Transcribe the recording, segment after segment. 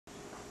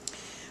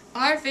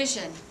Our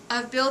vision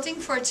of Building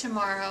for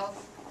Tomorrow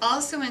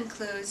also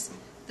includes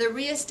the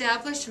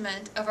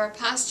reestablishment of our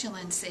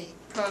postulancy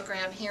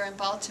program here in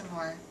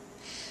Baltimore.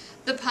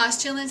 The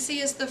postulancy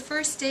is the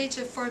first stage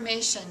of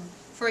formation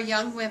for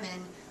young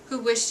women who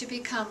wish to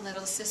become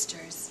little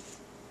sisters.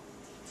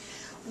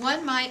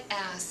 One might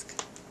ask,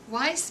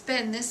 why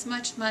spend this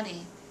much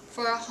money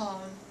for a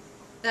home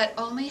that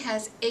only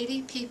has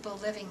 80 people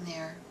living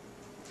there?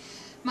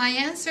 My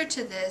answer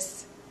to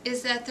this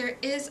is that there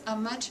is a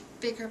much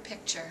bigger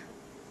picture,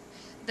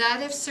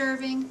 that of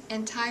serving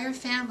entire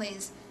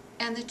families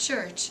and the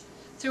church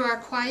through our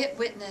quiet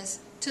witness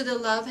to the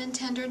love and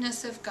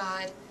tenderness of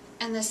God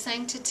and the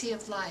sanctity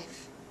of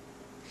life.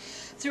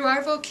 Through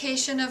our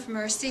vocation of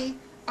mercy,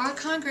 our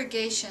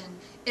congregation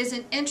is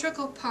an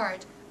integral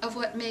part of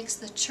what makes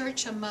the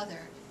church a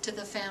mother to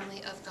the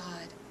family of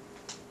God.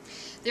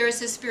 There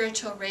is a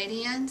spiritual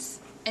radiance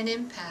and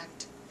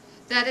impact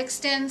that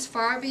extends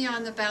far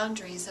beyond the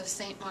boundaries of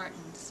St.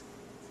 Martin's.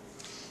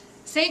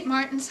 St.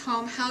 Martin's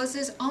home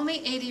houses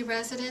only 80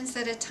 residents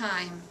at a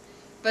time,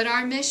 but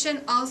our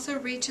mission also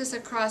reaches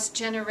across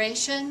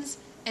generations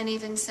and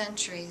even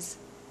centuries.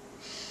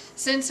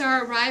 Since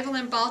our arrival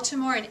in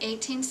Baltimore in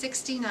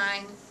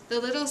 1869, the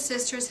Little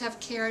Sisters have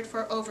cared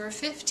for over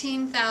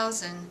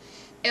 15,000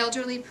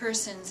 elderly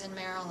persons in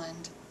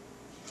Maryland.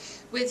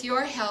 With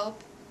your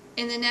help,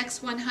 in the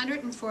next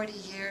 140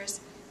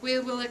 years, we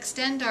will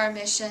extend our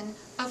mission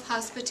of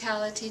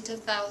hospitality to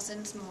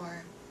thousands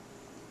more.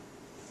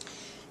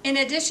 In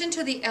addition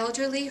to the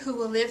elderly who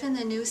will live in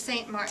the new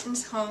St.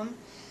 Martin's home,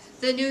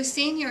 the new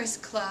Seniors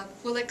Club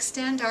will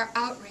extend our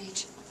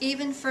outreach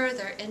even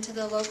further into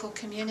the local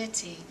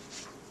community.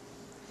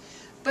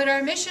 But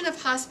our mission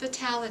of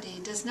hospitality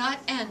does not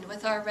end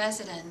with our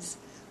residents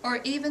or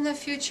even the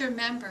future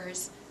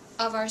members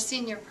of our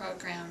senior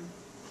program.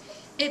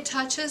 It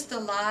touches the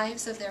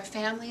lives of their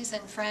families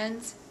and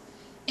friends.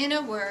 In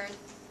a word,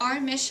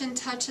 our mission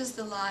touches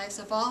the lives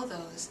of all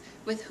those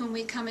with whom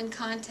we come in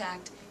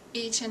contact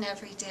each and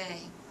every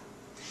day.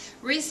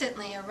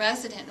 Recently, a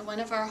resident in one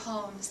of our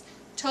homes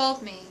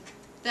told me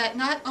that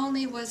not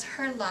only was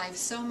her life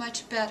so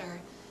much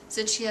better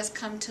since she has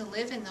come to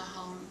live in the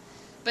home,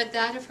 but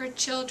that of her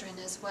children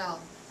as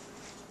well.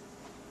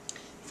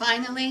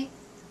 Finally,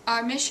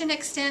 our mission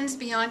extends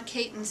beyond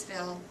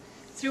Catonsville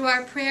through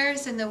our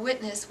prayers and the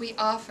witness we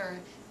offer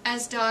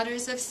as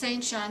daughters of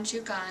St. Jean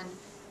Jugan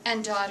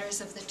and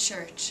daughters of the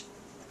Church.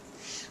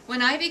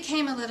 When I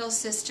became a little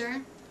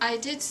sister, I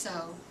did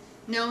so,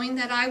 knowing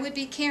that I would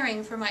be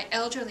caring for my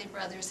elderly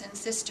brothers and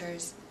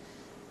sisters,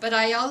 but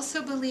I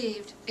also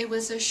believed it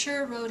was a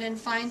sure road in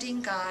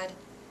finding God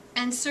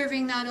and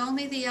serving not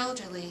only the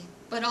elderly,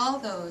 but all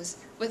those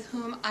with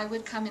whom I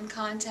would come in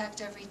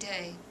contact every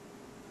day.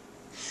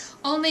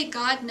 Only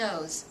God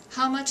knows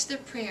how much the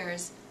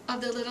prayers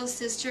of the Little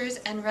Sisters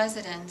and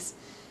residents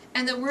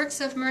and the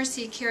works of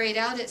mercy carried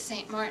out at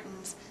St.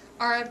 Martin's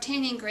are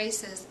obtaining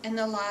graces in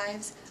the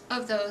lives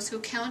of those who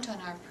count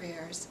on our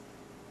prayers.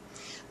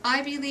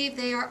 I believe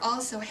they are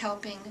also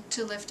helping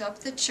to lift up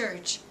the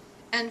church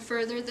and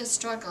further the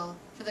struggle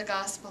for the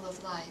gospel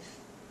of life.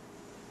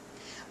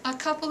 A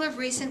couple of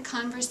recent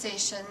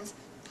conversations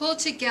pulled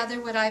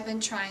together what I've been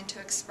trying to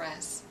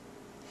express.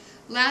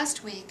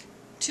 Last week,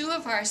 2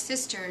 of our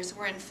sisters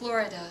were in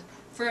Florida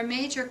for a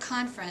major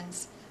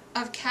conference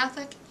of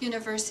Catholic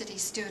university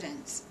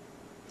students.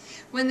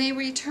 When they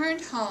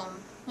returned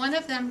home, one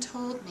of them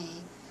told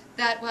me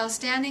that while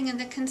standing in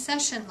the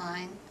concession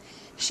line,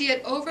 she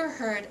had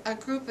overheard a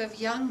group of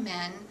young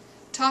men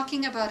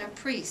talking about a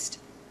priest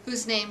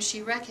whose name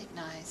she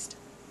recognized.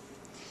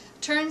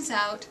 Turns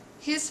out,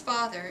 his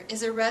father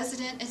is a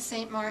resident at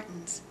St.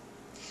 Martin's.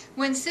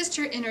 When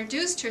Sister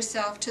introduced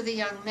herself to the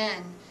young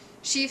men,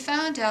 she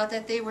found out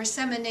that they were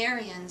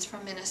seminarians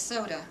from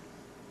Minnesota,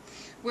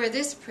 where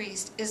this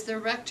priest is the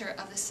rector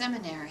of the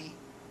seminary.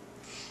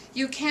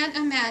 You can't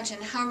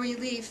imagine how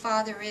relieved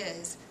Father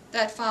is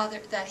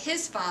that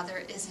his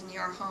father is in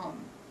your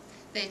home,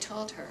 they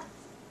told her.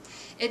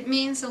 It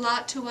means a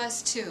lot to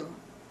us too,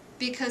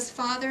 because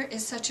Father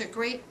is such a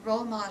great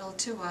role model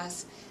to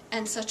us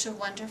and such a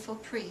wonderful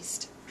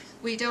priest.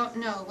 We don't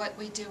know what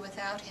we'd do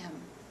without him.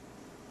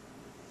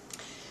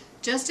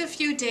 Just a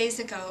few days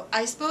ago,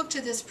 I spoke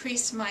to this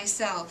priest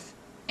myself,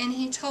 and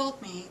he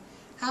told me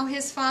how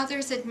his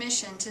father's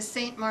admission to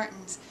St.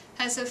 Martin's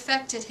has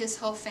affected his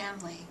whole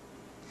family.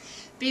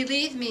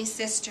 Believe me,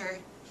 sister,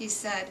 he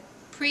said,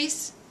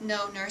 priests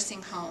know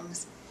nursing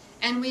homes,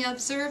 and we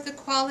observe the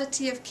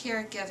quality of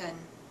care given.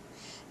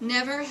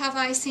 Never have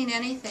I seen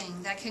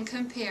anything that can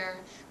compare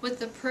with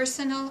the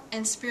personal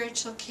and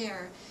spiritual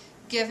care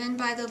given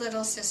by the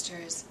Little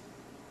Sisters,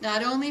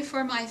 not only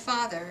for my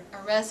father,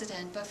 a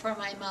resident, but for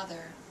my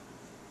mother.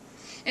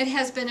 It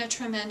has been a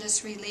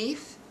tremendous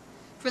relief.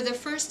 For the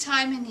first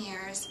time in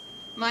years,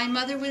 my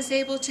mother was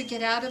able to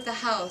get out of the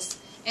house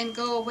and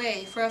go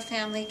away for a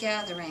family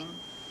gathering.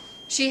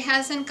 She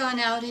hasn't gone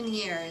out in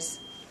years.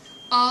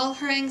 All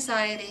her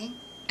anxiety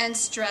and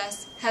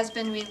stress has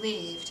been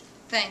relieved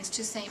thanks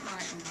to St.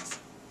 Martin's.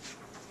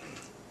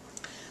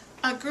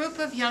 a group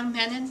of young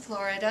men in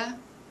Florida,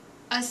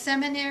 a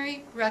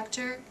seminary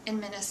rector in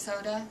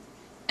Minnesota,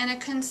 and a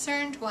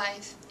concerned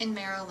wife in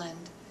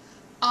Maryland.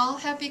 All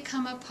have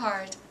become a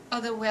part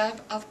of the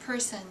web of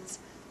persons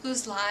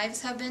whose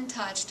lives have been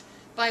touched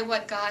by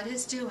what God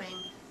is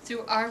doing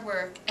through our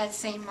work at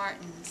St.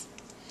 Martin's,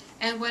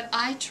 and what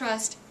I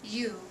trust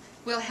you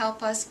will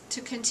help us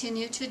to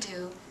continue to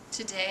do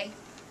today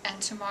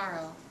and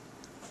tomorrow.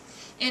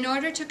 In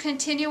order to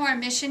continue our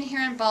mission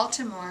here in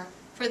Baltimore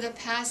for the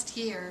past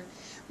year,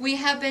 we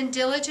have been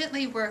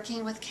diligently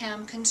working with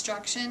CAM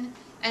Construction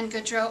and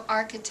Gaudreau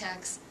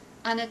Architects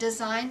on a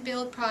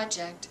design-build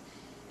project,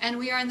 and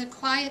we are in the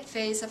quiet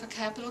phase of a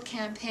capital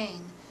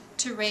campaign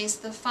to raise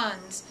the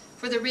funds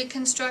for the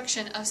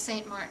reconstruction of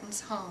St.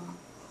 Martin's home.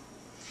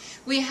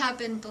 We have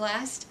been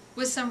blessed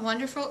with some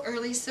wonderful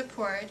early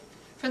support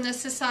from the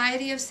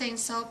Society of St.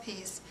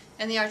 Sulpice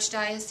and the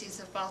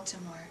Archdiocese of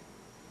Baltimore.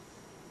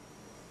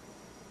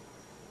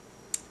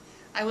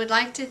 I would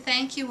like to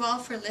thank you all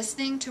for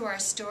listening to our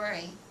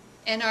story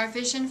and our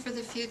vision for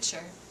the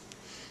future.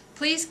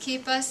 Please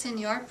keep us in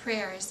your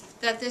prayers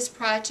that this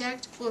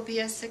project will be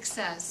a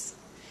success.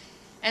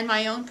 And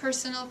my own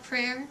personal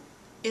prayer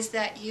is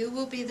that you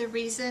will be the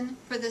reason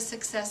for the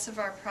success of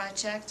our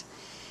project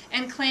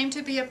and claim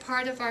to be a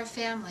part of our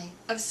family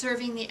of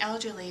serving the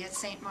elderly at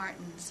St.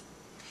 Martin's.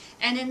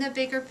 And in the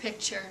bigger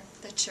picture,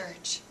 the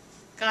church.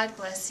 God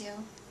bless you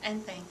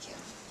and thank you.